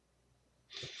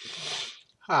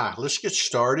Hi, let's get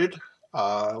started.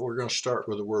 We're going to start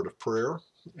with a word of prayer,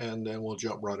 and then we'll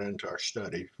jump right into our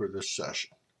study for this session.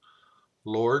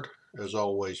 Lord, as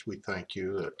always, we thank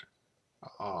you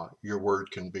that your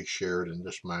word can be shared in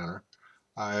this manner.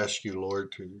 I ask you,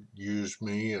 Lord, to use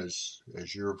me as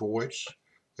your voice,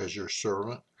 as your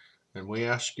servant, and we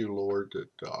ask you, Lord,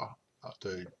 that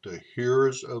the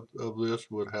hearers of this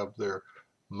would have their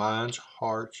minds,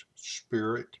 hearts,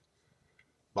 spirit,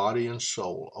 body, and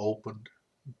soul opened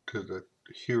to the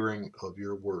hearing of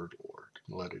your word, Lord.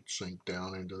 Let it sink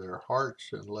down into their hearts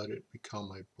and let it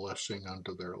become a blessing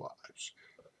unto their lives.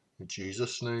 In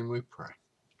Jesus' name we pray.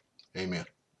 Amen.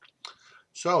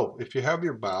 So, if you have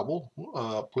your Bible,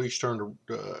 please turn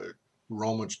to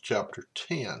Romans chapter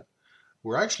 10.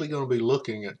 We're actually going to be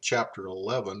looking at chapter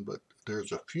 11, but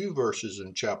there's a few verses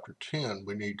in chapter 10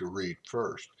 we need to read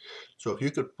first. So, if you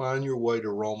could find your way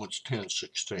to Romans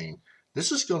 10:16.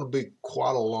 This is going to be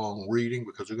quite a long reading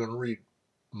because we're going to read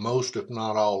most, if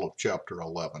not all, of chapter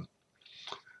 11.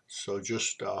 So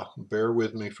just bear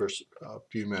with me for a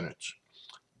few minutes.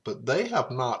 But they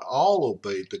have not all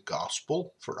obeyed the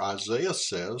gospel, for Isaiah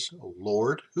says,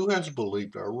 Lord, who has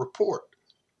believed our report?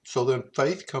 So then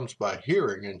faith comes by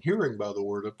hearing, and hearing by the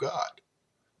word of God.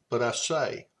 But I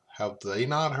say, have they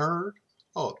not heard?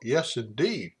 Oh, yes,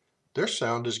 indeed. Their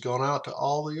sound has gone out to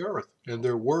all the earth, and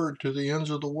their word to the ends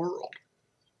of the world.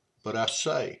 But I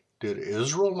say, did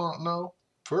Israel not know?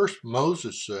 First,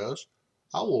 Moses says,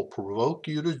 I will provoke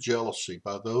you to jealousy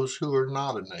by those who are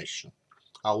not a nation.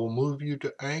 I will move you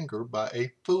to anger by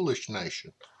a foolish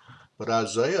nation. But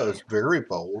Isaiah is very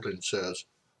bold and says,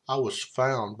 I was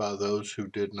found by those who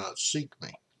did not seek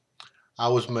me. I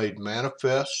was made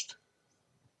manifest.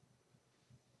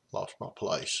 Lost my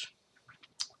place.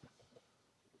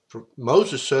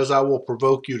 Moses says, I will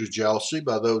provoke you to jealousy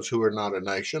by those who are not a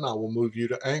nation. I will move you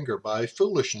to anger by a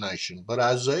foolish nation. But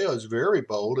Isaiah is very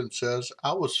bold and says,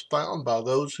 I was found by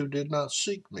those who did not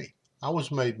seek me. I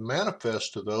was made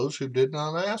manifest to those who did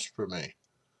not ask for me.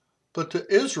 But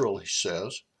to Israel, he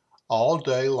says, all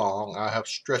day long I have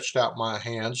stretched out my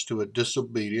hands to a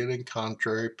disobedient and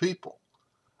contrary people.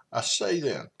 I say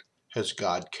then, has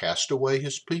God cast away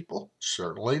his people?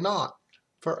 Certainly not.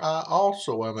 For I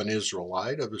also am an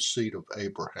Israelite of the seed of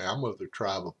Abraham, of the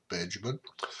tribe of Benjamin.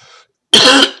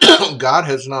 God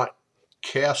has not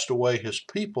cast away his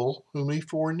people whom he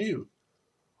foreknew.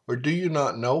 Or do you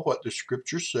not know what the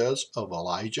scripture says of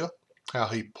Elijah? How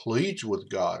he pleads with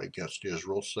God against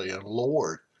Israel, saying,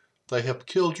 Lord, they have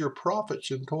killed your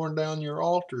prophets and torn down your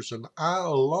altars, and I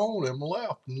alone am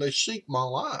left, and they seek my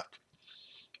life.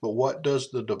 But what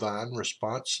does the divine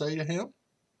response say to him?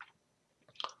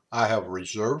 I have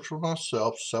reserved for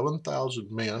myself 7,000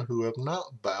 men who have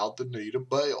not bowed the knee to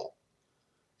Baal.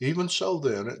 Even so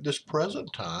then, at this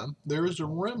present time, there is a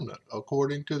remnant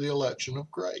according to the election of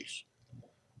grace.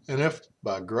 And if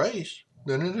by grace,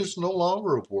 then it is no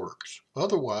longer of works.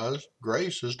 Otherwise,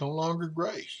 grace is no longer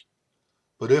grace.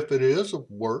 But if it is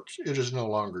of works, it is no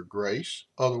longer grace.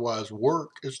 Otherwise,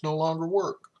 work is no longer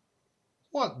work.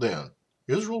 What then?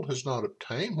 Israel has not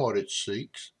obtained what it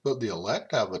seeks, but the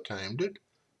elect have attained it,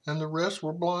 and the rest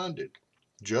were blinded.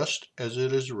 Just as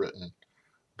it is written,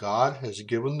 God has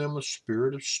given them a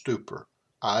spirit of stupor,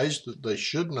 eyes that they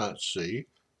should not see,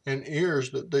 and ears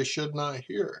that they should not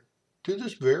hear, to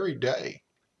this very day.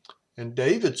 And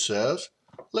David says,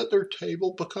 let their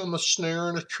table become a snare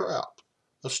and a trap,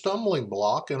 a stumbling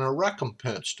block and a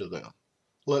recompense to them.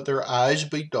 Let their eyes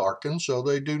be darkened so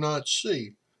they do not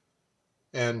see,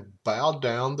 and bow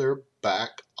down their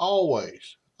back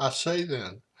always. I say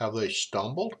then, have they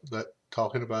stumbled? That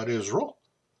talking about Israel,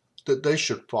 that they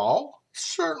should fall?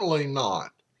 Certainly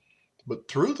not. But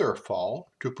through their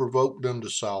fall, to provoke them to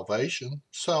salvation,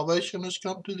 salvation has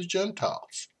come to the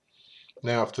Gentiles.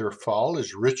 Now, if their fall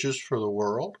is riches for the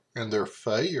world, and their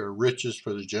failure riches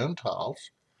for the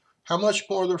Gentiles, how much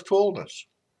more their fullness?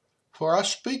 For I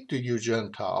speak to you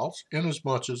Gentiles,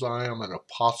 inasmuch as I am an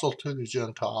apostle to the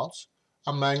Gentiles,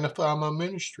 I magnify my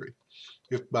ministry,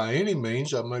 if by any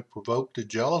means I may provoke to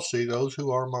jealousy those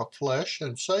who are my flesh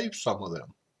and save some of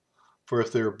them. For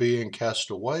if their being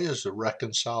cast away is the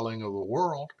reconciling of the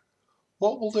world,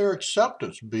 what will their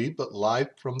acceptance be but life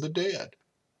from the dead?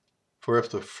 For if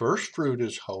the first fruit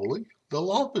is holy, the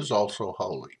lump is also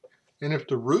holy. And if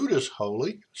the root is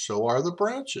holy, so are the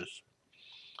branches.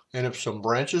 And if some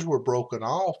branches were broken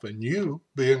off, and you,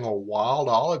 being a wild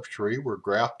olive tree, were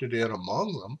grafted in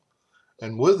among them,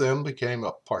 and with them became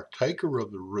a partaker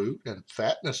of the root and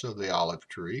fatness of the olive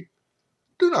tree,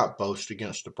 do not boast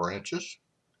against the branches.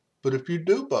 But if you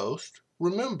do boast,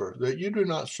 remember that you do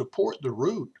not support the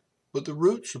root, but the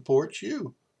root supports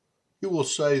you. You will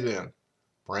say then,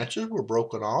 Branches were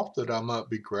broken off that I might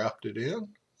be grafted in.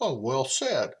 Oh, well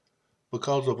said.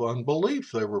 Because of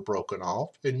unbelief they were broken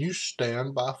off, and you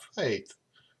stand by faith.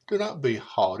 Do not be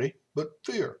haughty, but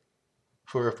fear.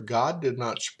 For if God did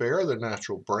not spare the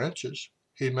natural branches,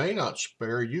 he may not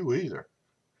spare you either.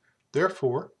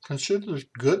 Therefore, consider the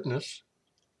goodness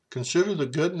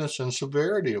and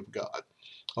severity of God.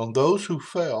 On those who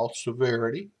fell,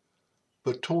 severity,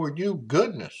 but toward you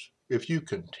goodness, if you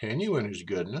continue in his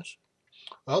goodness.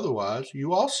 Otherwise,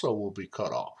 you also will be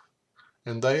cut off.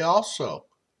 And they also,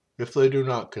 if they do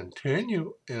not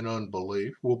continue in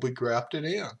unbelief, will be grafted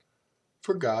in.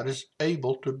 For God is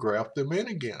able to graft them in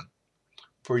again.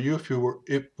 For if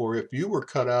you were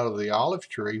cut out of the olive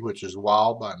tree, which is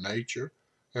wild by nature,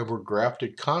 and were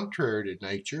grafted contrary to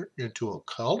nature into a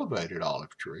cultivated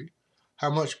olive tree, how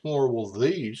much more will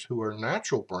these, who are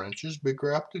natural branches, be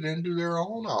grafted into their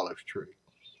own olive tree?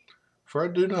 For I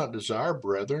do not desire,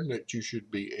 brethren, that you should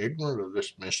be ignorant of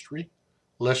this mystery,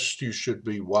 lest you should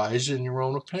be wise in your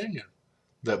own opinion,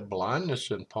 that blindness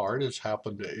in part has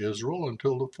happened to Israel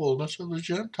until the fullness of the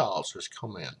Gentiles has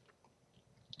come in.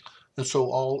 And so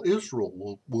all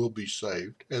Israel will be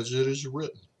saved, as it is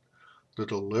written. The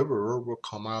deliverer will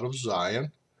come out of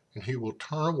Zion, and he will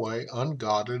turn away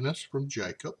ungodliness from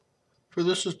Jacob. For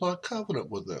this is my covenant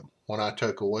with them, when I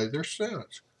take away their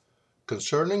sins.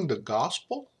 Concerning the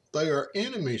gospel, they are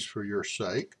enemies for your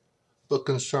sake, but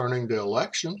concerning the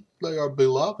election, they are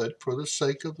beloved for the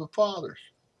sake of the fathers.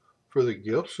 For the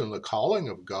gifts and the calling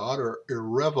of God are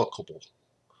irrevocable.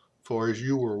 For as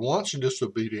you were once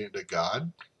disobedient to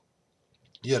God,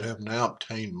 yet have now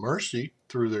obtained mercy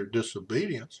through their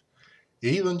disobedience,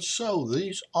 even so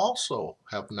these also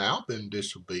have now been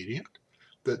disobedient,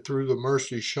 that through the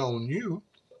mercy shown you,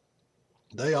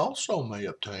 they also may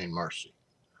obtain mercy.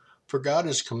 For God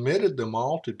has committed them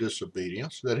all to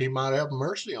disobedience, that he might have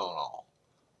mercy on all.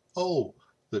 Oh,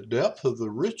 the depth of the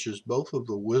riches both of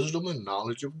the wisdom and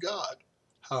knowledge of God!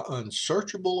 How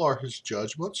unsearchable are his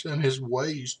judgments, and his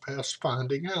ways past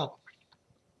finding out.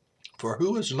 For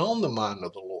who has known the mind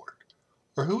of the Lord?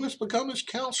 Or who has become his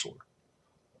counselor?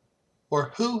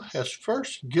 Or who has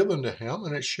first given to him,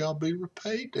 and it shall be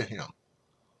repaid to him?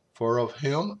 For of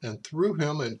him, and through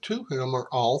him, and to him are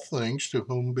all things, to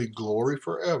whom be glory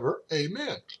forever.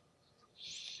 Amen.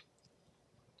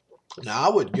 Now,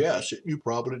 I would guess that you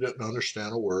probably didn't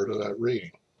understand a word of that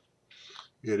reading.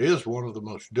 It is one of the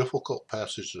most difficult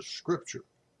passages of Scripture.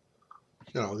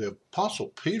 You know, the Apostle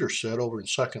Peter said over in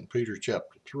 2 Peter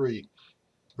chapter 3,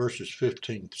 verses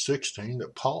 15 to 16,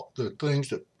 that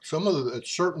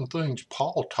certain things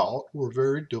Paul taught were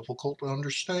very difficult to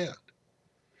understand.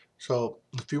 So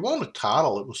if you want to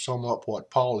title it with somewhat what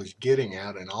Paul is getting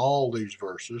at in all these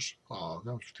verses,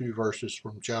 those few verses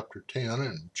from chapter 10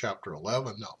 and chapter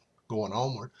 11 going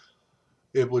onward,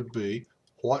 it would be,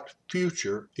 what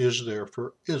future is there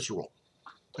for Israel?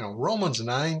 Now, Romans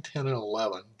 9, 10, and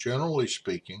 11, generally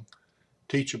speaking,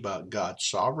 teach about God's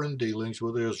sovereign dealings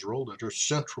with Israel that are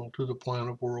central to the plan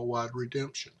of worldwide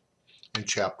redemption. In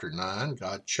chapter 9,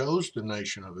 God chose the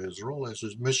nation of Israel as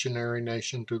his missionary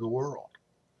nation to the world.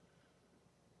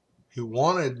 He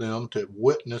wanted them to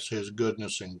witness his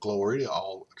goodness and glory to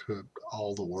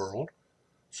all the world,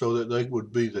 so that they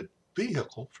would be the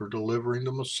vehicle for delivering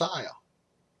the Messiah.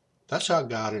 That's how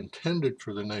God intended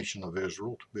for the nation of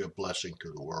Israel to be a blessing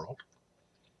to the world,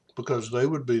 because they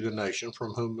would be the nation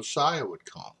from whom Messiah would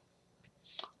come.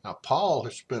 Now, Paul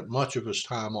has spent much of his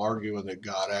time arguing that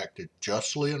God acted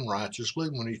justly and righteously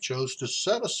when he chose to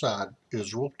set aside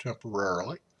Israel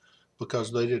temporarily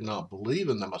because they did not believe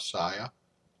in the Messiah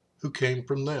who came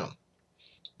from them.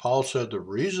 Paul said the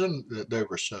reason that they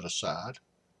were set aside,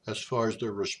 as far as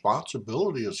their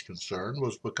responsibility is concerned,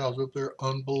 was because of their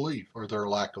unbelief or their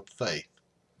lack of faith.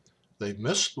 They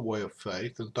missed the way of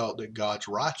faith and thought that God's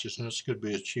righteousness could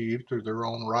be achieved through their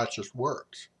own righteous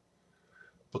works.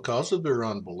 Because of their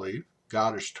unbelief,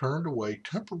 God has turned away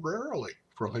temporarily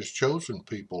from his chosen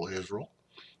people, Israel,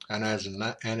 and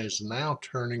is now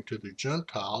turning to the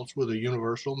Gentiles with a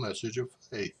universal message of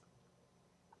faith.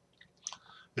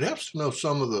 It helps to know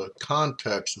some of the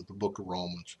context of the book of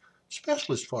Romans,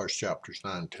 especially as far as chapters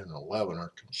 9, 10, and 11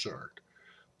 are concerned.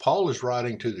 Paul is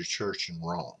writing to the church in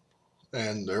Rome,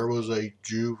 and there was a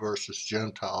Jew versus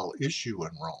Gentile issue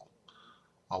in Rome.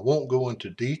 I won't go into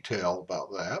detail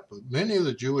about that, but many of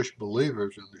the Jewish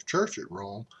believers in the church at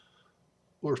Rome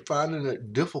were finding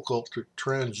it difficult to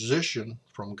transition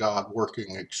from God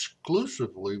working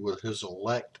exclusively with his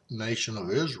elect nation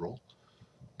of Israel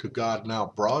to God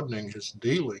now broadening his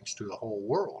dealings to the whole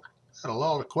world. Had a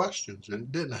lot of questions, and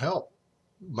it didn't help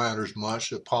matters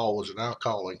much that Paul was now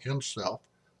calling himself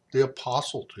the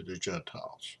apostle to the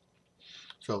Gentiles.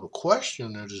 So the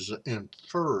question that is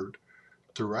inferred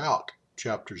throughout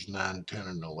chapters 9, 10,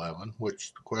 and 11,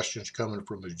 which the questions coming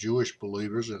from the Jewish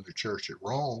believers in the church at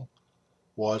Rome,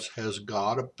 was, has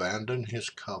God abandoned his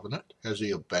covenant? Has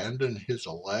he abandoned his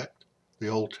elect, the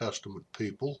Old Testament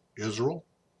people, Israel?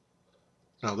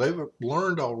 Now, they've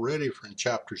learned already from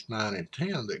chapters 9 and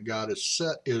 10 that God has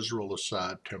set Israel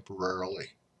aside temporarily.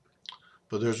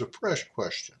 But there's a fresh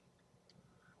question.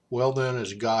 Well, then,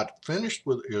 is God finished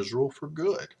with Israel for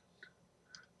good?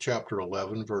 Chapter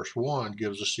 11, verse 1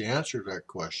 gives us the answer to that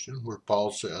question, where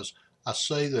Paul says, I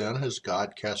say then, has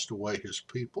God cast away his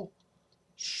people?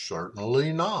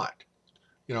 Certainly not.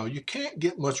 You can't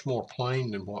get much more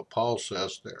plain than what Paul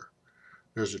says there.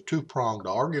 There's a two-pronged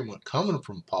argument coming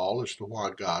from Paul as to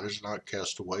why God has not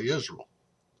cast away Israel.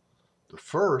 The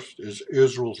first is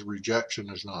Israel's rejection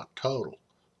is not total.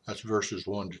 That's verses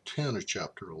 1 to 10 of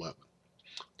chapter 11.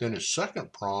 Then his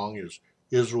second prong is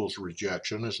Israel's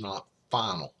rejection is not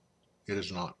final. It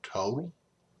is not total,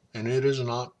 and it is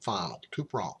not final.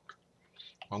 Two-pronged.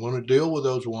 I'm going to deal with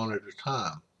those one at a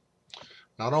time.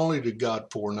 Not only did God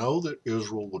foreknow that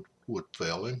Israel would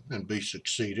fail him and be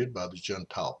succeeded by the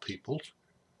Gentile peoples,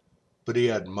 but he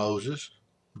had Moses,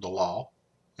 the law,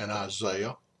 and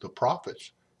Isaiah, the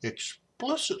prophets,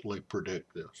 explicitly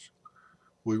predict this.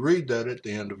 We read that at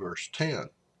the end of verse 10,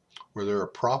 where there are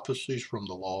prophecies from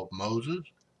the law of Moses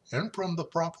and from the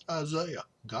prophet Isaiah.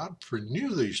 God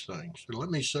foreknew these things. And let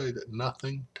me say that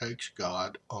nothing takes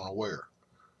God unaware.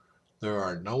 There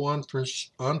are no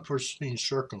unforeseen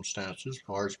circumstances as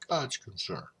far as God's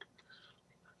concerned.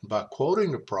 By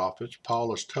quoting the prophets,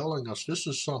 Paul is telling us this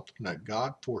is something that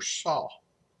God foresaw.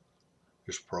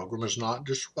 His program is not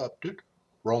disrupted.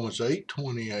 Romans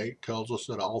 8:28 tells us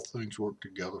that all things work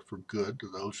together for good to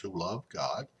those who love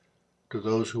God, to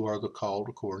those who are the called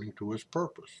according to his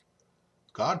purpose.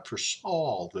 God foresaw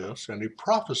all this, and he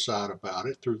prophesied about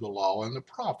it through the law and the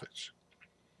prophets.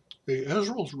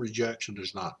 Israel's rejection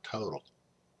is not total.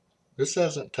 This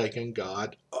hasn't taken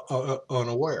God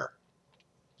unaware.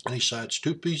 And he cites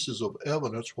two pieces of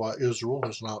evidence why Israel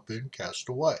has not been cast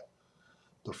away.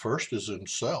 The first is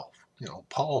himself.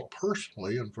 Paul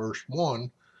personally, in verse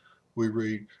 1, we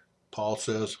read, Paul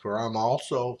says, For I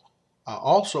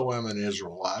also am an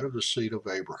Israelite of the seed of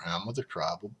Abraham, of the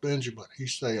tribe of Benjamin.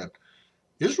 He's saying,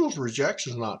 Israel's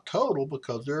rejection is not total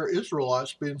because there are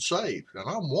Israelites being saved, and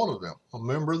I'm one of them, a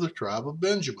member of the tribe of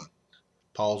Benjamin.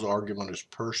 Paul's argument is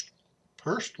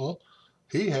personal.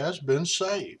 He has been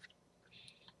saved.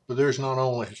 But there's not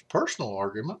only his personal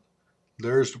argument,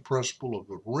 there's the principle of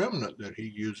the remnant that he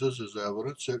uses as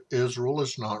evidence that Israel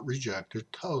is not rejected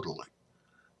totally.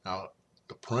 Now,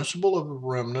 the principle of the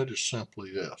remnant is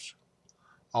simply this.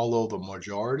 Although the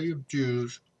majority of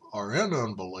Jews are in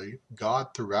unbelief, God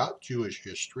throughout Jewish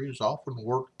history has often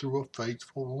worked through a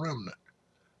faithful remnant.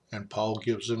 And Paul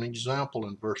gives an example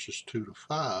in verses 2 to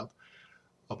 5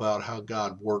 about how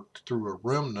God worked through a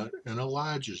remnant in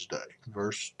Elijah's day.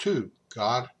 Verse 2,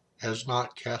 God has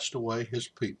not cast away his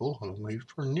people whom he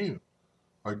foreknew.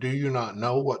 Or do you not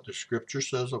know what the scripture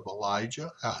says of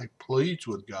Elijah, how he pleads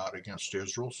with God against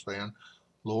Israel, saying,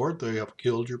 Lord, they have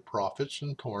killed your prophets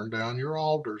and torn down your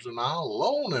altars, and I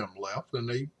alone am left, and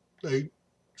they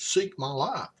seek my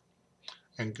life.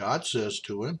 And God says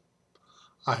to him,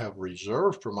 I have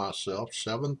reserved for myself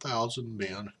 7,000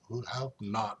 men who have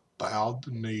not bowed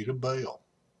the knee to Baal.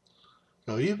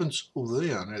 Now, even so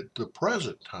then, at the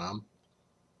present time,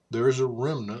 there is a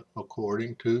remnant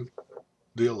according to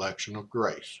the election of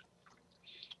grace.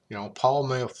 Paul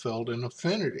may have felt an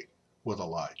affinity with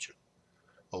Elijah.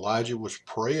 Elijah was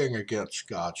praying against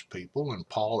God's people, and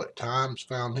Paul at times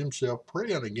found himself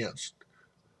praying against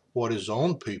what his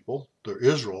own people, the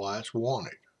Israelites,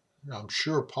 wanted. I'm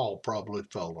sure Paul probably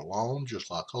felt alone, just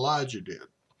like Elijah did.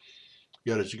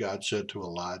 Yet as God said to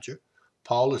Elijah,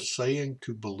 Paul is saying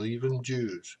to believing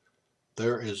Jews,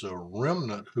 there is a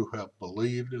remnant who have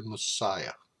believed in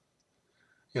Messiah.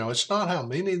 It's not how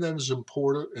many that is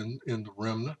important in the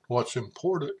remnant. What's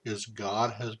important is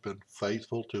God has been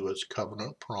faithful to his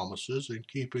covenant promises in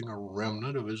keeping a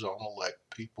remnant of his own elect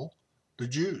people, the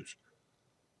Jews.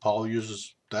 Paul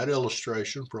uses that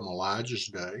illustration from Elijah's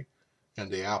day, and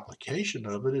the application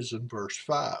of it is in verse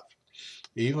 5.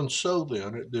 Even so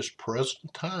then, at this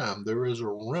present time, there is a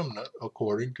remnant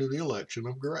according to the election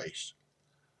of grace.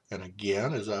 And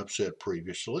again, as I've said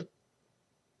previously,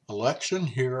 election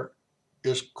here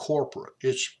is corporate.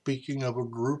 It's speaking of a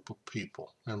group of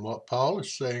people. And what Paul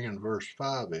is saying in verse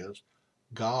 5 is,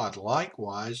 God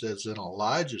likewise, as in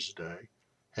Elijah's day,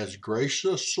 has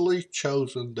graciously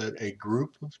chosen that a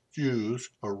group of Jews,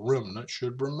 a remnant,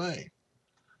 should remain.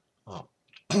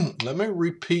 Let me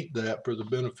repeat that for the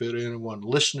benefit of anyone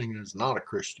listening who is not a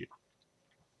Christian.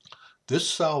 This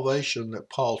salvation that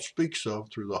Paul speaks of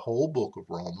through the whole book of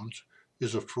Romans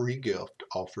is a free gift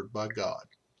offered by God.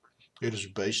 It is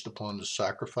based upon the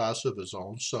sacrifice of his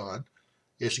own son.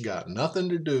 It's got nothing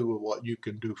to do with what you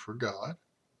can do for God,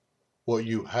 what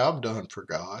you have done for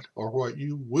God, or what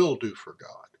you will do for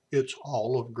God. It's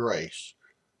all of grace.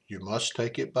 You must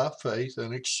take it by faith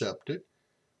and accept it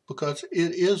because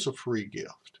it is a free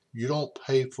gift. You don't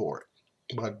pay for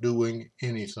it by doing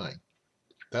anything.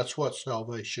 That's what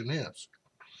salvation is.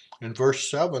 In verse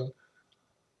 7,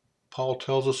 Paul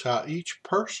tells us how each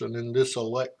person in this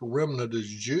elect remnant as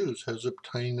Jews has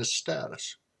obtained this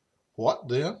status. What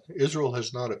then? Israel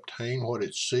has not obtained what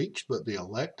it seeks, but the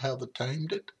elect have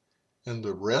attained it, and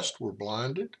the rest were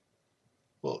blinded?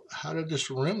 Well, how did this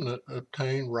remnant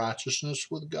obtain righteousness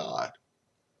with God?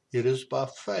 It is by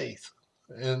faith,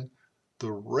 and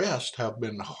the rest have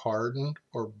been hardened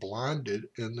or blinded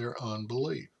in their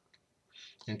unbelief.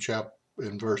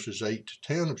 In verses 8 to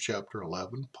 10 of chapter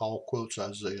 11, Paul quotes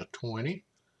Isaiah 20,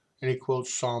 and he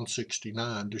quotes Psalm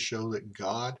 69 to show that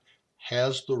God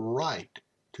has the right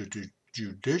to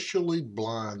judicially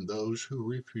blind those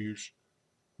who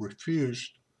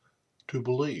refuse to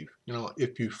believe.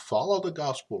 If you follow the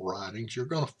gospel writings, you're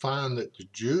going to find that the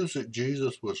Jews that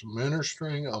Jesus was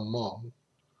ministering among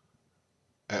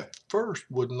at first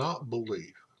would not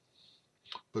believe.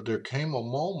 But there came a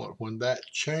moment when that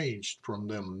changed from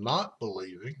them not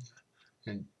believing,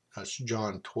 and that's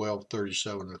John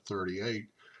 12:37 to 38,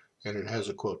 and it has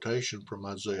a quotation from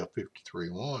Isaiah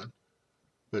 53:1.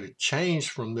 But it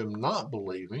changed from them not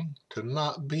believing to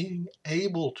not being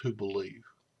able to believe.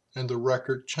 And the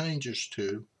record changes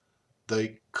to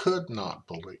they could not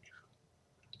believe.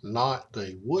 Not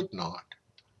they would not,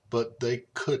 but they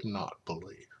could not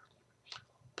believe.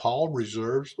 Paul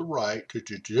reserves the right to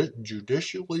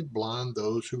judicially blind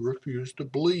those who refuse to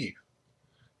believe.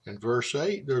 In verse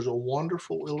 8, there's a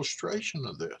wonderful illustration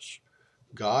of this.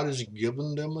 God has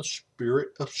given them a spirit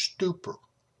of stupor,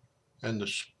 and the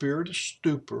spirit of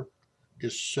stupor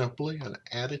is simply an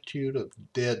attitude of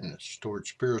deadness toward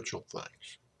spiritual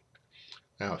things.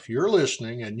 Now, if you're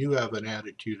listening and you have an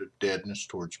attitude of deadness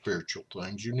toward spiritual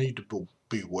things, you need to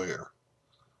beware,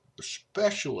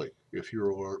 especially if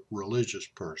you're a religious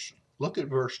person. Look at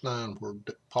verse 9 where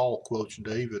Paul quotes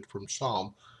David from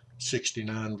Psalm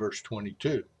 69, verse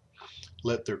 22.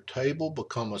 Let their table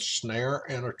become a snare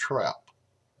and a trap.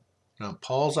 Now,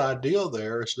 Paul's idea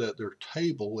there is that their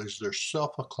table is their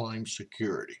self-acclaimed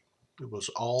security. It was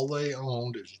all they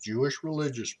owned as Jewish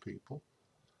religious people,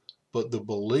 but the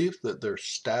belief that their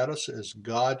status as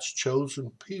God's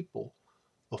chosen people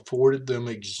afforded them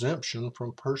exemption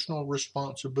from personal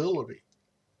responsibility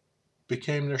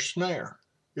became their snare.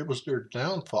 It was their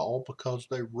downfall because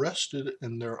they rested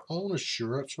in their own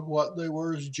assurance of what they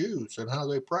were as Jews and how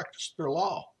they practiced their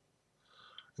law.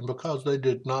 And because they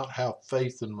did not have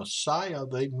faith in Messiah,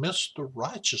 they missed the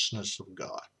righteousness of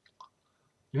God.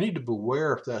 You need to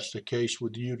beware if that's the case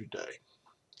with you today.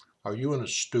 Are you in a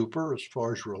stupor as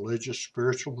far as religious,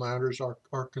 spiritual matters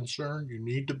are concerned? You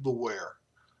need to beware.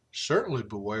 Certainly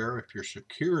beware if your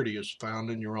security is found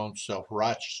in your own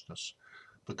self-righteousness,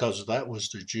 because that was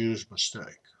the Jews'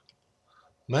 mistake.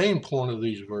 Main point of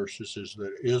these verses is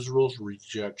that Israel's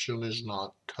rejection is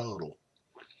not total.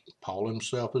 Paul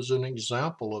himself is an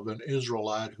example of an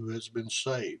Israelite who has been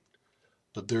saved,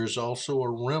 but there's also a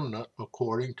remnant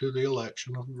according to the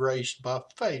election of grace by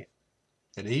faith.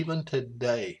 And even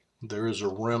today, there is a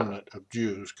remnant of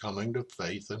Jews coming to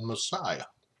faith in Messiah.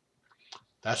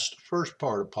 That's the first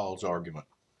part of Paul's argument.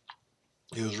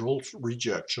 Israel's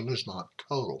rejection is not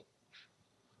total.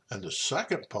 And the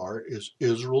second part is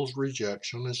Israel's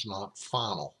rejection is not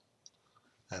final.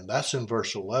 And that's in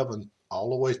verse 11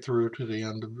 all the way through to the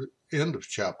end of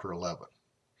chapter 11.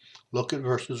 Look at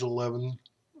verses 11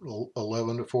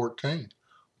 to 14,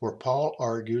 where Paul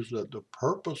argues that the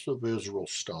purpose of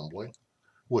Israel's stumbling,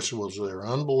 which was their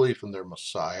unbelief in their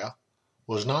Messiah,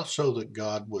 was not so that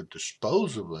God would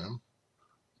dispose of them,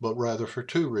 but rather for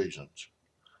two reasons.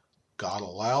 God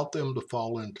allowed them to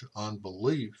fall into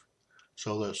unbelief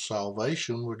so that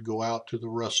salvation would go out to the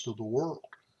rest of the world.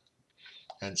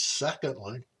 And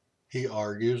secondly, he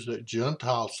argues that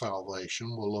Gentile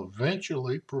salvation will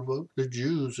eventually provoke the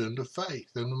Jews into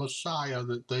faith in the Messiah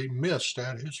that they missed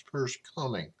at his first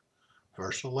coming.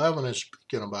 Verse 11 is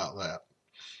speaking about that.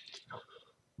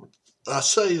 I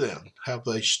say then, have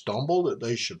they stumbled that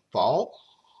they should fall?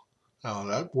 Now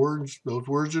those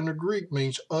words in the Greek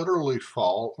means utterly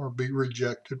fall or be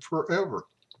rejected forever.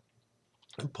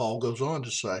 And Paul goes on to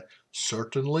say,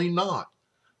 certainly not.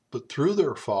 But through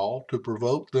their fall, to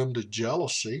provoke them to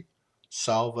jealousy,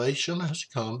 salvation has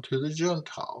come to the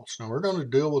Gentiles. Now we're going to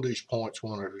deal with these points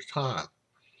one at a time.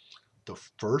 The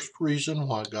first reason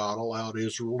why God allowed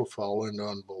Israel to fall into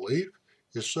unbelief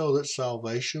is so that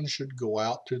salvation should go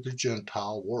out to the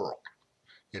Gentile world.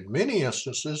 In many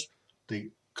instances,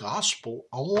 the gospel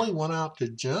only went out to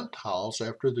Gentiles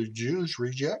after the Jews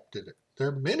rejected it. There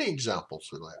are many examples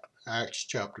of that. Acts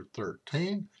chapter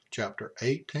 13, chapter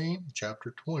 18,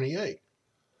 chapter 28.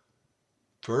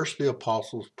 First, the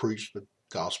apostles preach the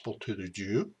gospel to the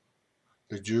Jew.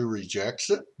 The Jew rejects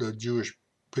it. The Jewish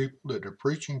people that they're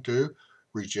preaching to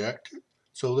reject it.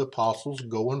 So the apostles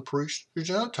go and preach to the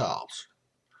Gentiles.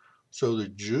 So the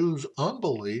Jews'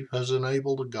 unbelief has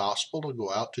enabled the gospel to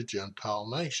go out to Gentile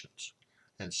nations.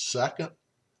 And second,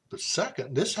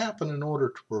 this happened in order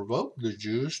to provoke the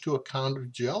Jews to a kind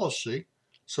of jealousy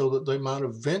so that they might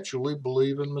eventually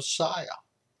believe in Messiah.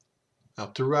 Now,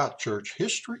 throughout church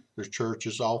history, the church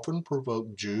has often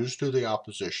provoked Jews to the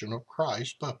opposition of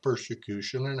Christ by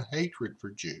persecution and hatred for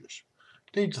Jews.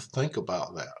 You need to think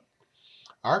about that.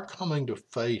 Our coming to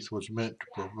faith was meant to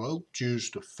provoke Jews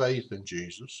to faith in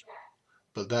Jesus,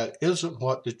 but that isn't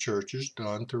what the church has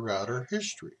done throughout our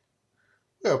history.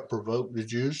 We have provoked the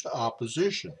Jews to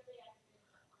opposition.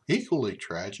 Equally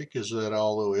tragic is that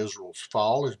although Israel's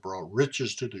fall has brought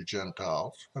riches to the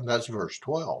Gentiles, and that's verse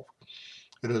 12,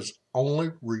 it has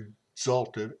only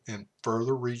resulted in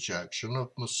further rejection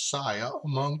of Messiah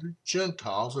among the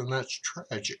Gentiles, and that's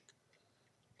tragic.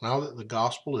 Now that the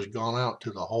gospel has gone out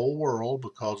to the whole world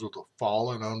because of the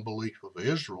fall and unbelief of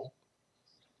Israel,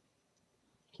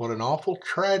 what an awful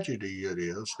tragedy it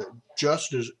is that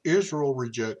just as Israel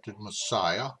rejected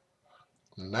Messiah,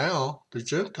 now the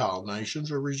Gentile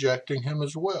nations are rejecting him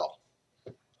as well.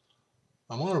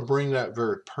 I want to bring that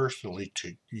very personally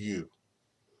to you.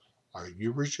 Are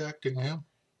you rejecting him?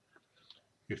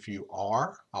 If you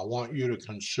are, I want you to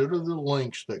consider the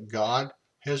lengths that God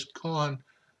has gone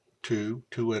to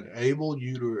enable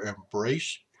you to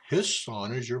embrace his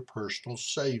Son as your personal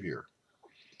Savior.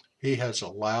 He has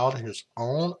allowed his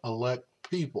own elect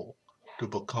people to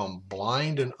become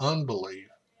blind in unbelief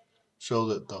so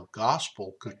that the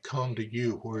gospel could come to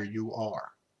you where you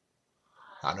are.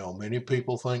 I know many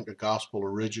people think the gospel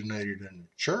originated in the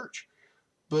church,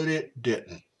 but it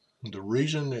didn't. The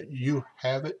reason that you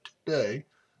have it today,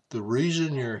 the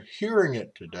reason you're hearing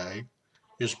it today,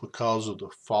 is because of the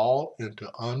fall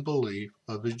into unbelief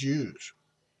of the Jews.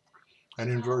 And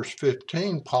in verse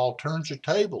 15, Paul turns the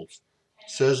tables.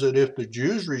 He says that if the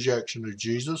Jews' rejection of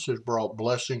Jesus has brought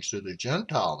blessings to the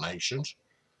Gentile nations,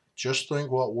 just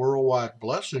think what worldwide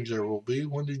blessings there will be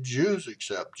when the Jews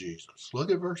accept Jesus.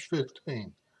 Look at verse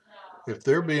 15. If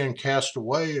they're being cast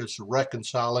away as the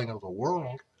reconciling of the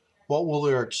world, what will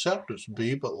their acceptance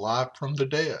be but life from the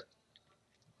dead?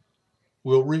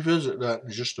 We'll revisit that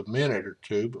in just a minute or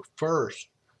two, but first,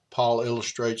 Paul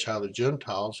illustrates how the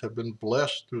Gentiles have been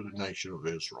blessed through the nation of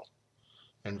Israel.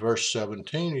 In verse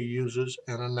 17, he uses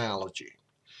an analogy.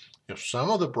 If some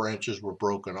of the branches were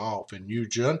broken off and you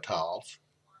Gentiles,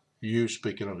 you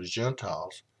speaking of the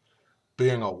Gentiles,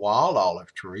 being a wild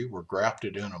olive tree, were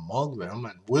grafted in among them,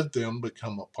 and with them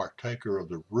become a partaker of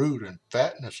the root and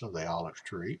fatness of the olive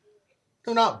tree,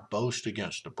 do not boast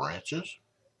against the branches.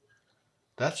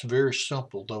 That's very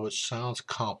simple, though it sounds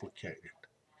complicated.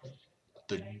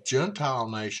 The Gentile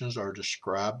nations are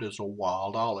described as a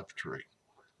wild olive tree.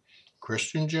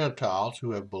 Christian Gentiles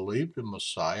who have believed in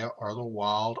Messiah are the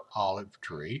wild olive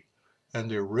tree,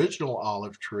 and the original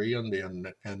olive tree in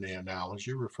the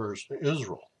analogy refers to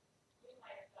Israel.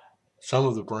 Some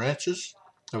of the branches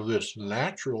of this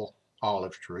natural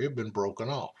olive tree have been broken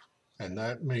off. And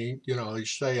that means,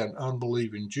 he's saying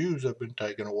unbelieving Jews have been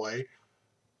taken away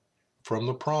from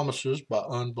the promises by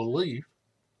unbelief,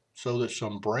 so that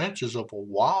some branches of a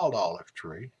wild olive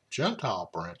tree, Gentile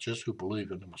branches who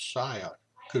believe in the Messiah,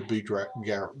 could be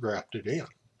grafted in.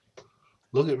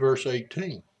 Look at verse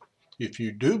 18. If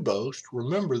you do boast,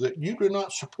 remember that you do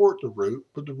not support the root,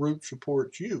 but the root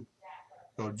supports you.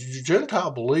 Now,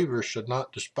 Gentile believers should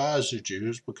not despise the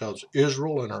Jews because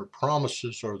Israel and her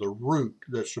promises are the root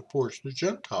that supports the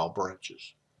Gentile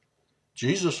branches.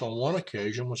 Jesus on one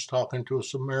occasion was talking to a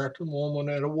Samaritan woman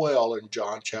at a well in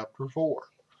John chapter 4.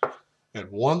 And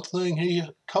one thing he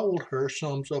told her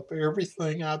sums up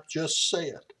everything I've just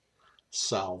said.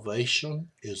 Salvation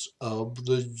is of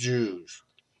the Jews.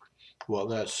 What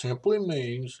that simply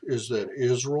means is that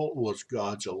Israel was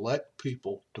God's elect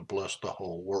people to bless the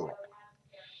whole world.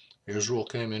 Israel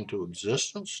came into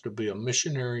existence to be a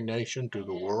missionary nation to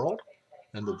the world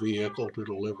and the vehicle to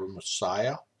deliver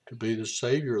Messiah to be the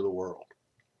Savior of the world.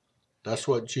 That's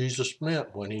what Jesus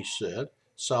meant when he said,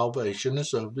 salvation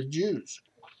is of the Jews.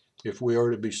 If we are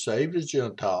to be saved as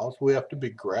Gentiles, we have to be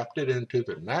grafted into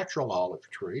the natural olive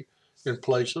tree in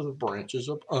place of the branches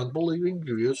of unbelieving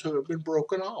Jews who have been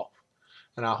broken off.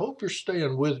 And I hope you're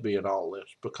staying with me in all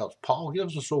this, because Paul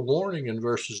gives us a warning in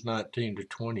verses 19 to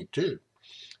 22,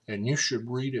 and you should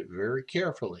read it very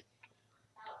carefully.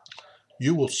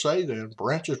 You will say then,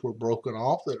 branches were broken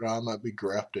off that I might be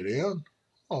grafted in.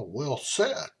 Oh, well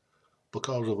said.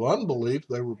 Because of unbelief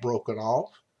they were broken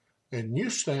off, and you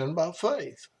stand by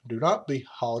faith. Do not be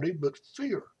haughty, but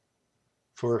fear.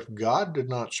 For if God did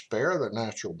not spare the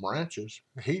natural branches,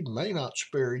 he may not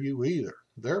spare you either.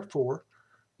 Therefore,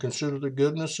 consider the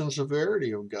goodness and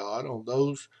severity of God on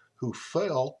those who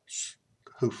fell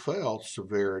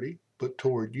severity, but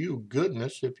toward you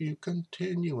goodness if you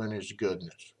continue in his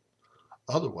goodness.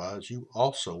 Otherwise, you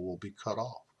also will be cut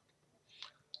off.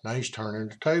 Now he's turning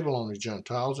the table on the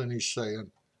Gentiles and he's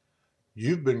saying,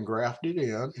 you've been grafted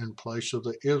in place of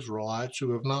the Israelites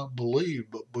who have not believed,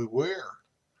 but beware.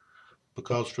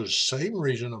 Because for the same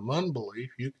reason of unbelief,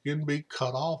 you can be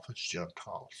cut off as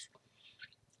Gentiles.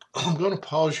 I'm going to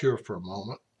pause here for a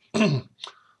moment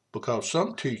because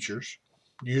some teachers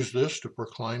use this to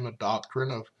proclaim a doctrine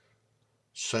of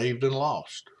saved and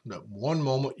lost. That one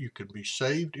moment you can be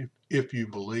saved if you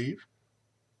believe,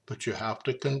 but you have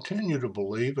to continue to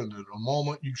believe, and at the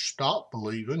moment you stop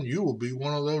believing, you will be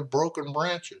one of those broken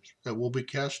branches that will be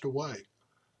cast away.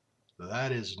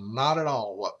 That is not at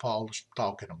all what Paul is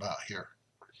talking about here.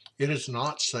 It is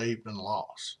not saved and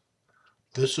lost.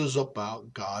 This is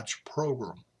about God's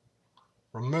program.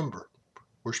 Remember,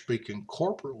 we're speaking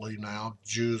corporately now,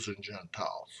 Jews and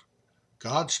Gentiles.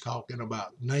 God's talking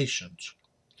about nations.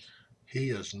 He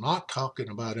is not talking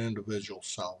about individual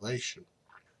salvation.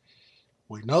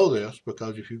 We know this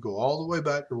because if you go all the way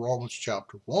back to Romans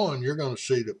chapter 1, you're going to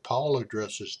see that Paul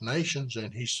addresses nations,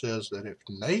 and he says that if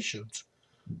nations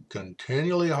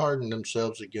continually harden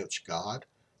themselves against God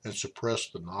and suppress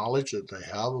the knowledge that they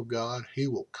have of God, he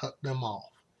will cut them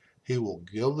off. He will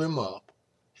give them up.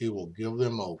 He will give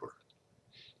them over.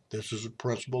 This is a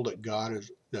principle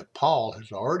that Paul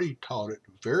has already taught at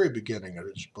the very beginning of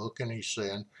his book, and he's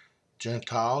saying,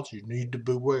 Gentiles, you need to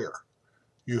beware.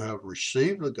 You have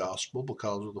received the gospel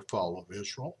because of the fall of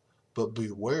Israel, but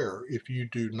beware, if you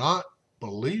do not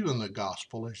believe in the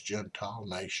gospel as Gentile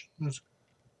nations,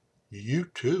 you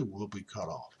too will be cut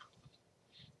off.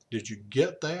 Did you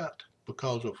get that?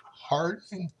 Because of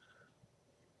hardening,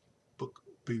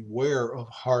 beware of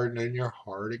hardening your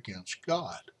heart against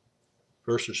God.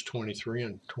 Verses 23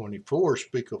 and 24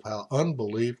 speak of how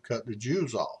unbelief cut the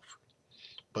Jews off.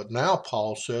 But now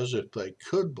Paul says if they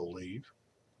could believe,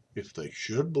 if they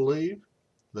should believe,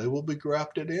 they will be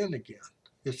grafted in again.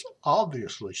 It's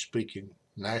obviously speaking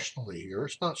nationally here.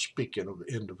 It's not speaking of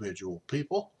individual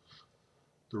people.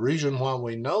 The reason why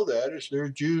we know that is there are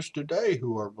Jews today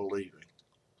who are believing.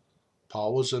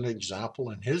 Paul was an example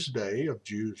in his day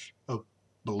of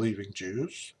believing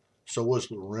Jews. So was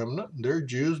the remnant. They're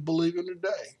Jews believing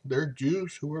today. They're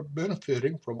Jews who are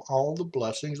benefiting from all the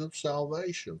blessings of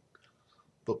salvation.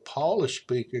 But Paul is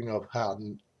speaking of how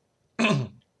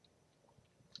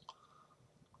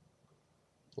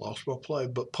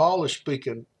But Paul is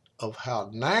speaking of how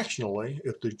nationally,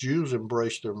 if the Jews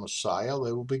embrace their Messiah,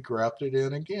 they will be grafted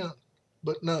in again.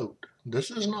 But note,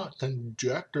 this is not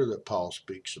conjecture that Paul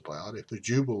speaks about. If the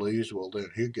Jew believes, well, then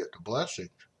he'll get the blessings.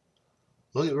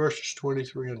 Look at verses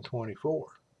 23 and 24.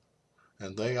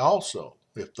 And they also,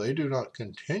 if they do not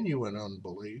continue in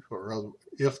unbelief, or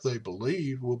if they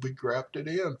believe, will be grafted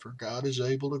in, for God is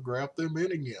able to graft them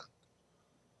in again.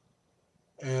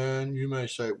 And you may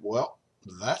say, well,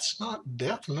 that's not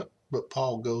definite, but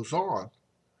Paul goes on.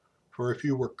 For if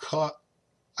you were cut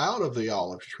out of the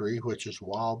olive tree, which is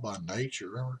wild by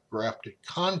nature, and were grafted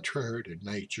contrary to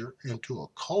nature into a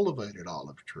cultivated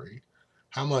olive tree,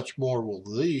 how much more will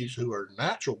these who are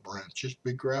natural branches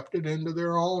be grafted into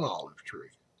their own olive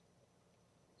tree?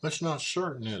 That's not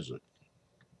certain, is it?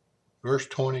 Verse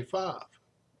 25.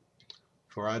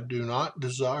 For I do not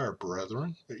desire,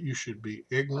 brethren, that you should be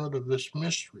ignorant of this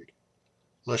mystery,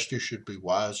 lest you should be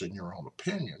wise in your own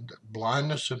opinion, that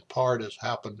blindness in part has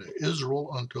happened to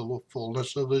Israel until the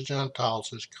fullness of the Gentiles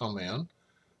has come in,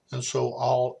 and so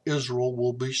all Israel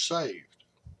will be saved.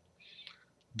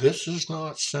 This is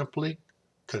not simply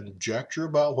conjecture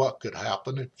about what could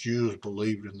happen if Jews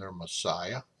believed in their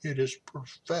Messiah. It is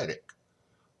prophetic.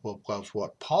 Well, because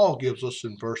what Paul gives us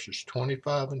in verses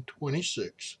 25 and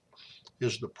 26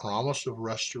 is the promise of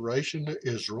restoration to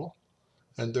Israel,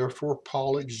 and therefore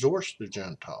Paul exhorts the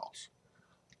Gentiles.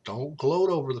 Don't gloat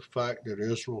over the fact that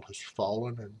Israel has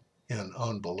fallen in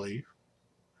unbelief.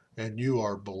 and you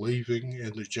are believing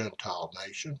in the Gentile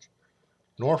nations,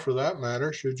 nor for that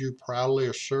matter should you proudly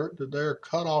assert that they are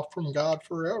cut off from God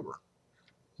forever.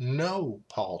 No,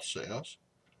 Paul says.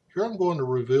 Here I'm going to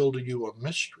reveal to you a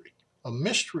mystery. A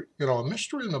mystery, a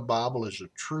mystery in the Bible is a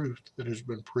truth that has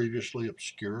been previously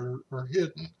obscured or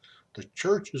hidden. The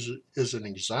church is an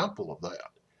example of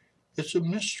that. It's a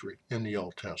mystery in the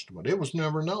Old Testament. It was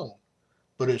never known,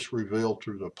 but it's revealed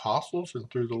through the apostles and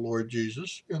through the Lord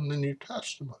Jesus in the New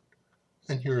Testament.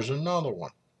 And here's another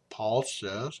one. Paul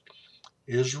says,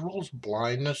 Israel's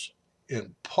blindness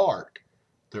in part,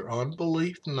 their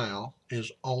unbelief now,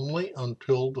 is only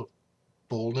until the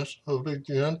fullness of the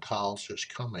Gentiles has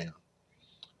come in.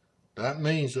 That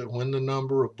means that when the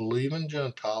number of believing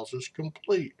Gentiles is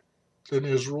complete, then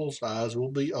Israel's eyes will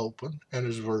be open, and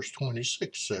as verse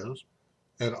 26 says,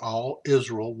 and all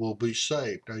Israel will be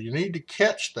saved. Now you need to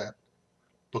catch that,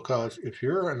 because if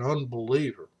you're an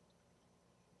unbeliever,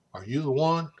 are you the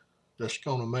one that's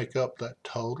going to make up that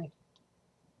total?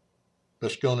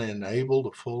 That's going to enable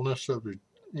the fullness of the,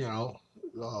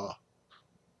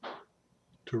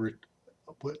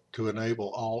 to enable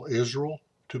all Israel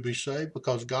to be saved?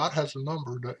 Because God has a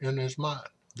number in his mind.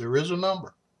 There is a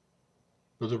number.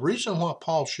 But the reason why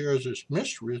Paul shares this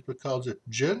mystery is because if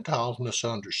Gentiles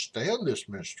misunderstand this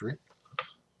mystery,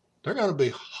 they're going to be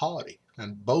haughty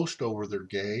and boast over their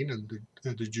gain,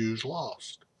 and the Jews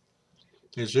lost.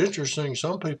 It's interesting,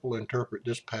 some people interpret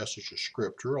this passage of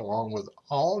Scripture, along with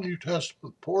all New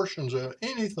Testament portions that have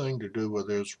anything to do with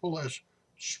Israel, as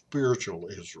spiritual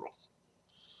Israel.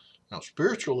 Now,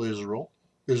 spiritual Israel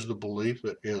is the belief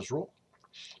that Israel,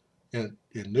 in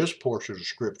this portion of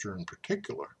Scripture in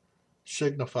particular,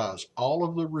 signifies all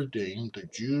of the redeemed, the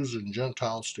Jews and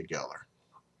Gentiles together.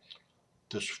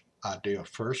 This idea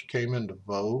first came into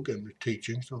vogue in the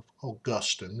teachings of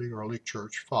Augustine, the early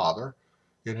church father,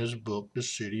 in his book, The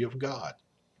City of God.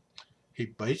 He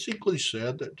basically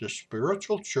said that the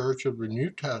spiritual church of the New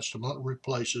Testament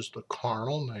replaces the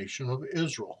carnal nation of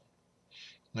Israel.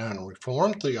 Now, in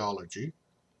Reformed theology,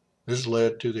 this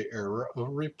led to the era of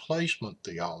replacement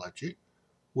theology,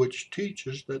 which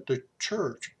teaches that the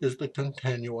church is the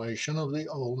continuation of the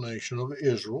old nation of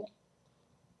Israel,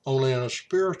 only in a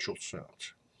spiritual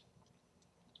sense.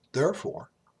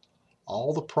 Therefore,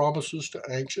 all the promises to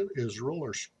ancient Israel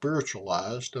are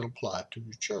spiritualized and applied to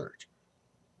the church.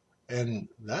 And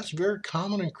that's very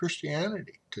common in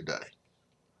Christianity today.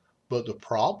 But the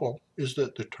problem is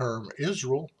that the term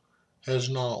Israel has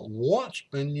not once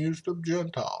been used of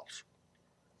Gentiles.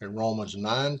 In Romans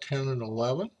 9, 10, and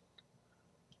 11,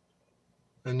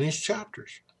 in these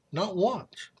chapters, not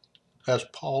once has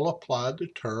Paul applied the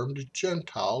term to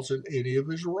Gentiles in any of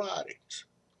his writings.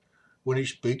 When he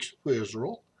speaks of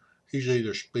Israel, he's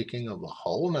either speaking of the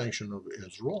whole nation of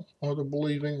Israel or the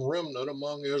believing remnant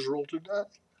among Israel today.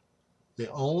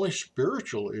 The only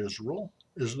spiritual Israel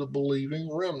is the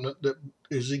believing remnant that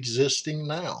is existing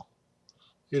now.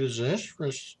 It is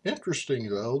interesting,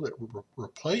 though, that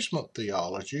replacement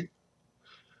theology,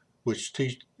 which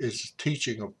is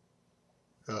teaching of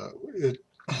it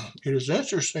is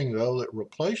interesting, though, that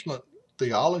replacement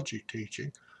theology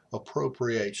teaching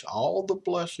appropriates all the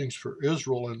blessings for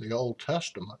Israel in the Old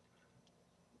Testament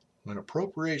and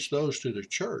appropriates those to the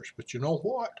church. But you know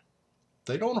what?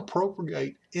 They don't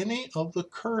appropriate any of the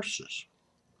curses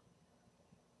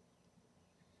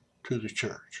to the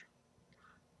church.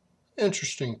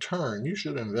 Interesting turn. You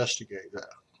should investigate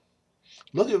that.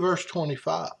 Look at verse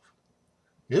 25.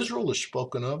 Israel is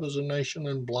spoken of as a nation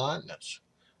in blindness.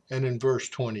 And in verse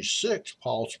 26,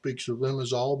 Paul speaks of them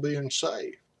as all being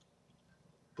saved.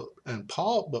 But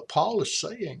Paul is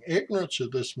saying ignorance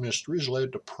of this mystery has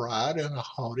led to pride and a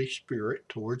haughty spirit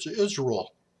towards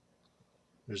Israel.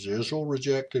 Is Israel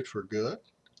rejected for good?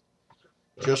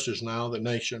 Just as now the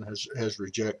nation has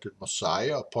rejected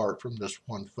Messiah, apart from this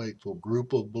one faithful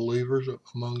group of believers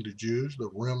among the Jews, the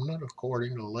remnant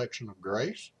according to election of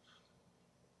grace,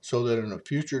 so that in a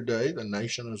future day the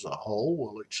nation as a whole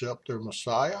will accept their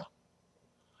Messiah.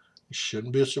 It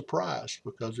shouldn't be a surprise,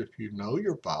 because if you know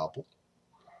your Bible,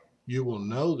 you will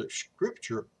know that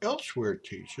Scripture elsewhere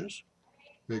teaches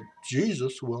that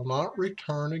Jesus will not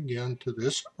return again to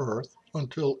this earth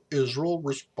until Israel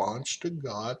responds to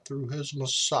God through his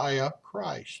Messiah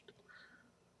Christ.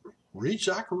 Read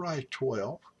Zechariah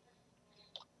 12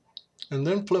 and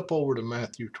then flip over to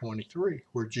Matthew 23,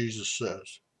 where Jesus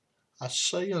says, I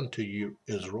say unto you,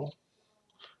 Israel,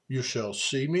 you shall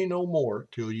see me no more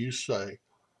till you say,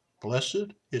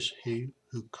 Blessed is he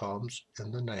who comes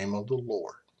in the name of the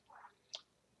Lord.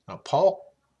 Now,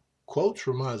 Paul quotes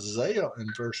from Isaiah in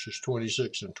verses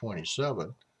 26 and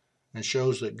 27 and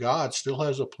shows that God still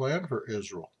has a plan for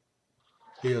Israel.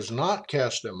 He has not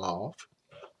cast them off.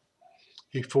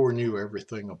 He foreknew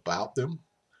everything about them.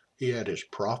 He had his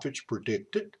prophets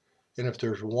predicted. And if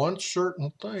there's one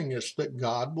certain thing, it's that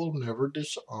God will never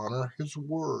dishonor his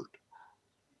word.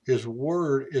 His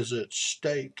word is at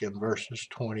stake in verses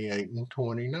 28 and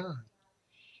 29.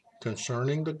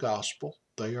 Concerning the gospel,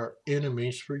 they are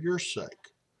enemies for your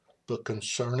sake. But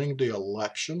concerning the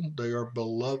election, they are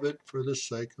beloved for the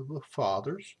sake of the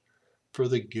fathers, for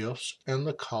the gifts and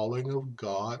the calling of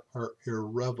God are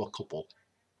irrevocable.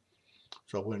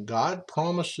 So when God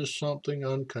promises something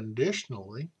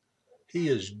unconditionally, he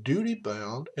is duty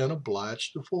bound and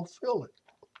obliged to fulfill it.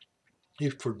 He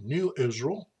foreknew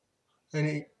Israel and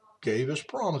he gave his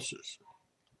promises.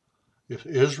 If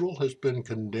Israel has been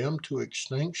condemned to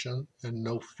extinction and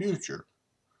no future,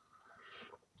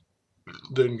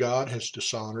 then God has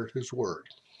dishonored his word.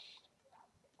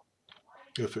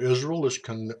 If Israel is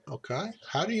okay,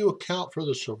 how do you account for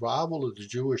the survival of the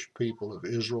Jewish people if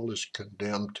Israel is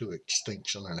condemned to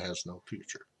extinction and has no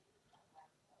future?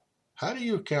 How do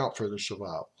you account for the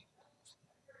survival?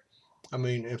 I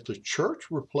mean, if the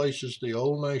church replaces the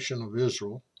old nation of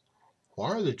Israel,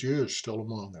 why are the Jews still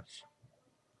among us?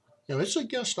 It's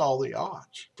against all the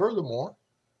odds. Furthermore,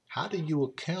 how do you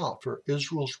account for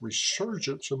Israel's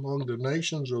resurgence among the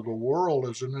nations of the world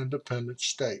as an independent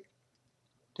state?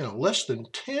 Less than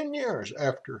 10 years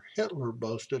after Hitler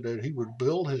boasted that he would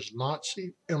build his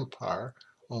Nazi empire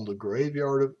on the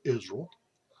graveyard of Israel,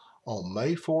 on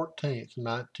May 14,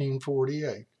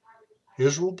 1948,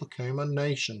 Israel became a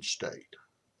nation state.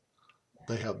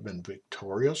 They have been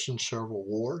victorious in several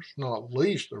wars, not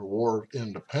least their War of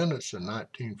Independence in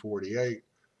 1948.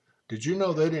 Did you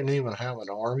know they didn't even have an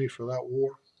army for that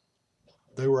war?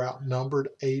 They were outnumbered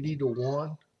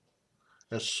 80-1.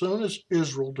 As soon as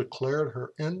Israel declared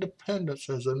her independence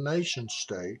as a nation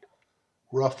state,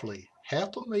 roughly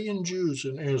 500,000 Jews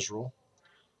in Israel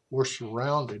were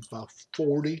surrounded by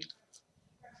 40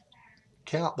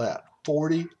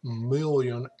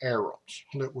 million Arabs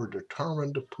that were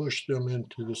determined to push them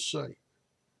into the sea.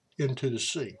 Think of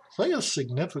the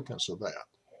significance of that.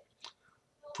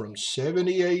 From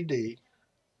 70 AD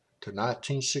to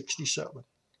 1967,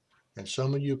 and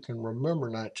some of you can remember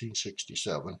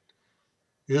 1967,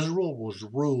 Israel was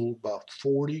ruled by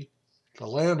 40, the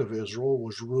land of Israel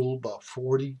was ruled by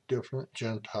 40 different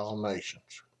Gentile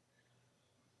nations.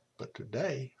 But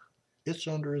today, it's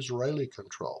under Israeli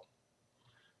control.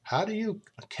 How do you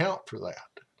account for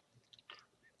that?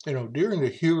 During the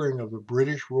hearing of the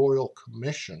British Royal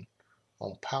Commission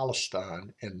on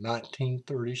Palestine in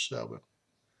 1937,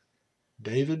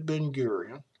 David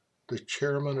Ben-Gurion, the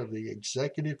chairman of the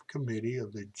executive committee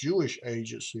of the Jewish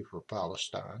Agency for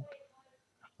Palestine,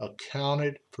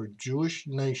 accounted for Jewish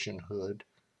nationhood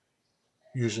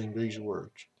using these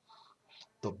words: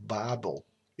 the Bible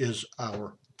is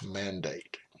our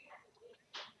mandate.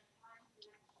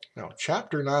 Now,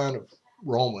 chapter 9 of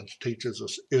Romans teaches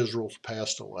us Israel's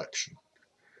past election.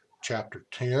 Chapter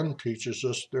 10 teaches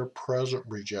us their present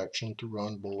rejection through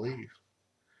unbelief.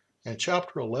 And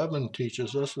chapter 11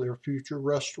 teaches us their future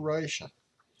restoration.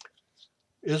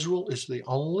 Israel is the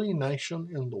only nation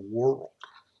in the world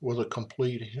with a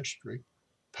complete history,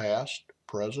 past,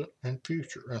 present, and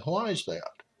future. And why is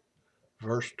that?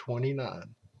 Verse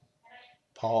 29,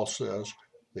 Paul says,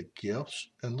 the gifts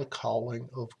and the calling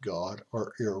of God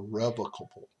are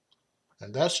irrevocable.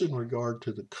 And that's in regard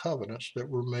to the covenants that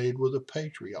were made with the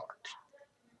patriarchs.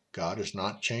 God has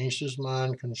not changed his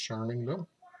mind concerning them.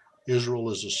 Israel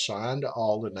is a sign to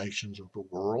all the nations of the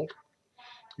world.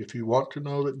 If you want to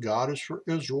know that God is for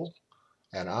Israel,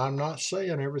 and I'm not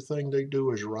saying everything they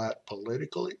do is right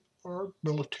politically or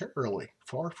militarily,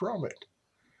 far from it.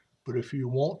 But if you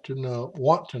want to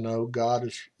know God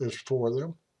is for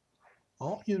them,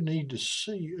 all you need to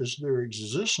see is their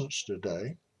existence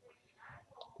today,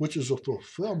 which is a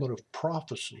fulfillment of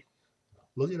prophecy.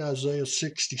 Look at Isaiah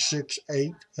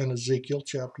 66:8 and Ezekiel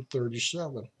chapter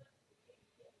 37.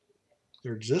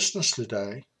 Their existence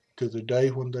today to the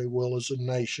day when they will as a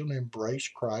nation embrace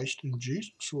Christ and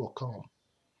Jesus will come.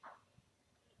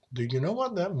 Do you know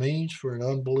what that means for an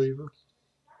unbeliever?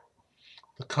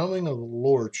 The coming of the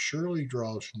Lord surely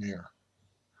draws near,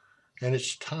 and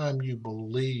it's time you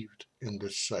believed in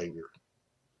this Savior.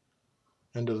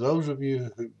 And to those of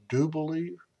you who do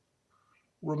believe,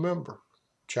 remember,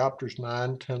 chapters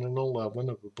 9, 10, and 11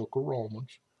 of the book of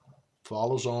Romans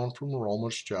follows on from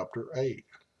Romans chapter 8,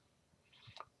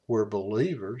 where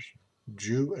believers,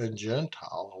 Jew and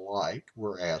Gentile alike,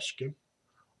 were asking,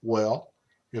 well,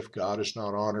 if God has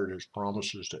not honored his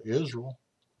promises to Israel,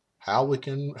 how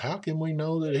can we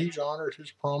know that he's honored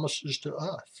his promises to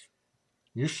us?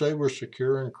 You say we're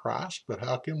secure in Christ, but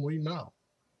how can we know?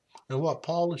 And what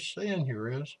Paul is saying here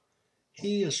is,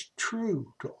 he is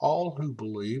true to all who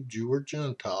believe, Jew or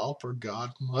Gentile, for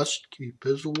God must keep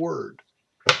his word.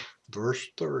 Verse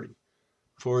 30,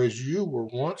 for as you were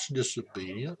once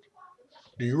disobedient,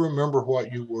 do you remember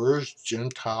what you were as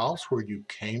Gentiles, where you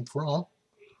came from?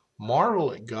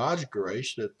 Marvel at God's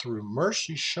grace that through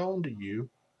mercy shown to you,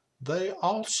 they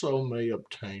also may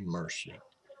obtain mercy.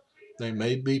 They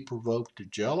may be provoked to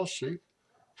jealousy,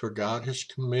 for God has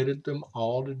committed them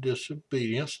all to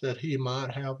disobedience that he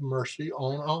might have mercy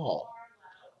on all.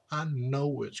 I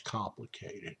know it's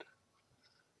complicated,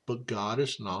 but God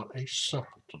is not a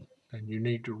simpleton, and you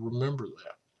need to remember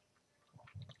that.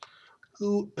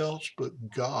 Who else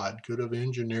but God could have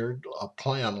engineered a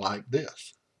plan like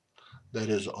this, that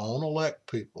his own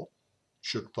elect people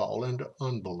should fall into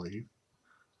unbelief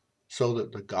so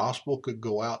that the gospel could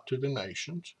go out to the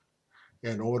nations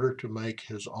in order to make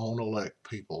his own elect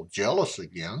people jealous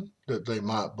again, that they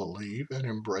might believe and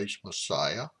embrace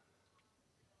Messiah?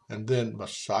 And then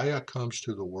Messiah comes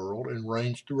to the world and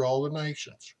reigns through all the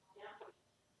nations.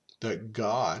 That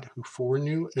God, who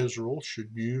foreknew Israel, should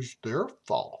use their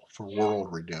fall for world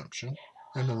redemption.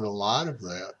 And in the light of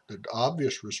that, the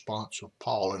obvious response of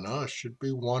Paul and us should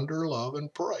be wonder, love,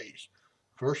 and praise.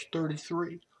 Verse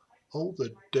 33, oh,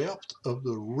 the depth of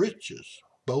the riches,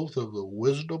 both of the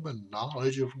wisdom and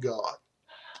knowledge of God.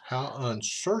 How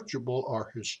unsearchable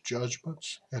are his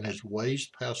judgments and his ways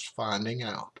past finding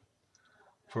out.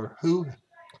 For who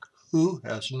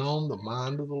has known the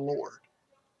mind of the Lord?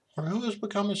 Or who has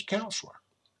become his counselor?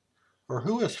 Or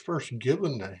who has first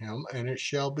given to him, and it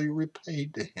shall be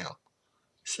repaid to him?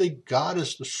 See, God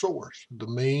is the source, the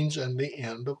means, and the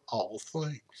end of all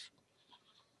things.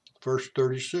 Verse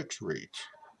 36 reads,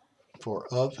 for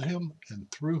of him,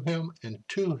 and through him, and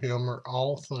to him are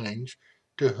all things,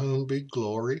 to whom be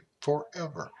glory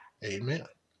forever. Amen.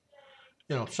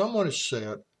 You know, someone has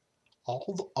said,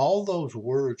 all those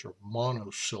words are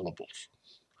monosyllables.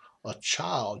 A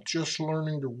child just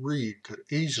learning to read could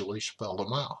easily spell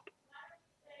them out.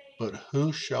 But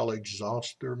who shall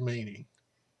exhaust their meaning?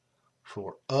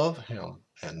 For of him,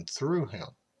 and through him,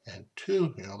 and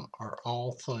to him are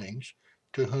all things,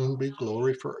 to whom be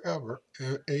glory forever.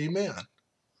 Amen.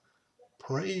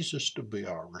 Praise is to be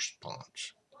our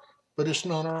response, but it's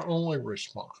not our only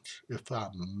response. If I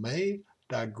may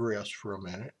digress for a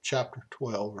minute, chapter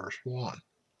 12, verse 1.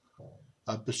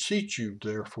 I beseech you,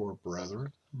 therefore,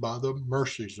 brethren, by the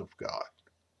mercies of God.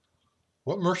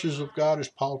 What mercies of God is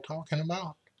Paul talking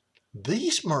about?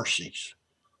 These mercies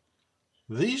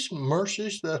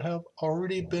that have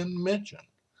already been mentioned.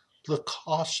 The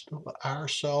cost of our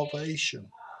salvation,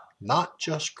 not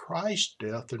just Christ's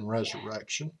death and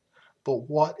resurrection, but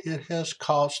what it has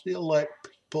cost the elect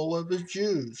people of the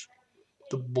Jews.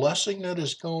 The blessing that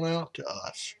has gone out to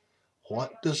us.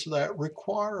 What does that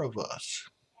require of us?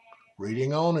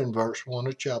 Reading on in verse 1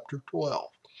 of chapter 12,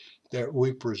 that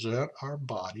we present our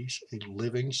bodies a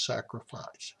living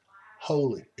sacrifice,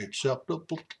 holy,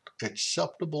 acceptable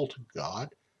to God,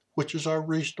 which is our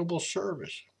reasonable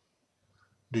service.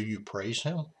 Do you praise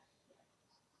him?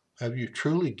 Have you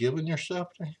truly given yourself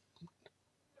to him?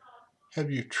 Have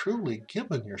you truly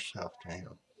given yourself to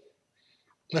him?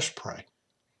 Let's pray.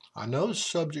 I know the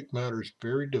subject matter is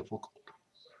very difficult,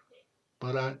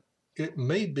 but it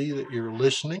may be that you're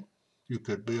listening. You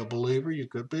could be a believer, you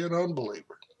could be an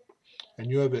unbeliever,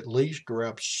 and you have at least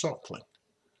grabbed something,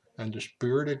 and the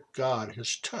Spirit of God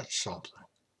has touched something.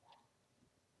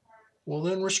 Well,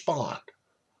 then respond.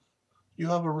 You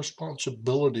have a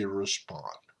responsibility to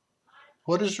respond.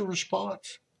 What is the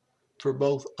response? For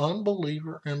both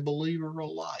unbeliever and believer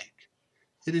alike,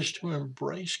 it is to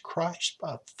embrace Christ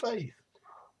by faith.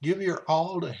 Give your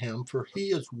all to him, for he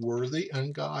is worthy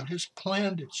and God has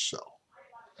planned it so.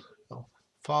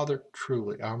 Father,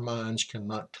 truly, our minds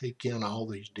cannot take in all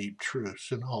these deep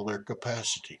truths in all their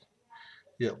capacity.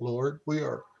 Yet, Lord, we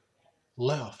are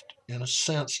left, in a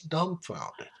sense,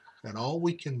 dumbfounded. And all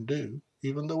we can do,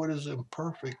 even though it is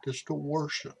imperfect, is to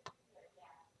worship.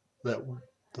 That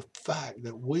the fact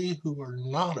that we who are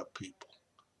not a people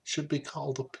should be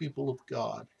called the people of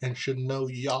God and should know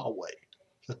Yahweh,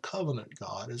 the covenant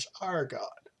God, is our God.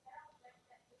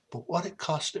 But what it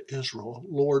cost to Israel,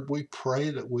 Lord, we pray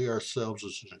that we ourselves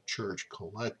as a church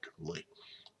collectively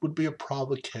would be a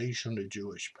provocation to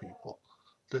Jewish people,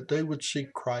 that they would see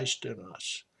Christ in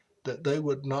us, that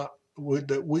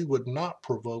we would not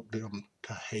provoke them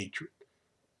to hatred,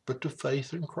 but to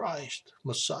faith in Christ,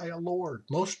 Messiah Lord.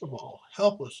 Most of all,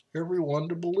 help us, everyone,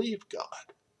 to believe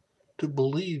God, to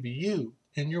believe you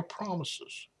in your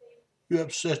promises. You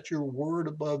have set your word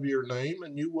above your name,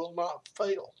 and you will not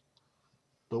fail.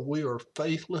 Though we are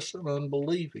faithless and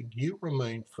unbelieving, you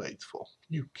remain faithful.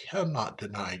 You cannot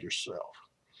deny yourself.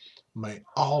 May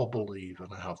all believe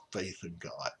and have faith in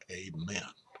God. Amen.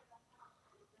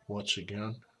 Once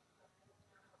again,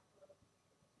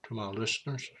 to my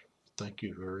listeners, thank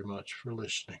you very much for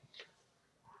listening.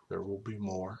 There will be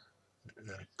more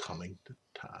coming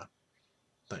time.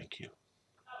 Thank you.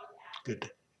 Good day.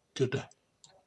 Good day.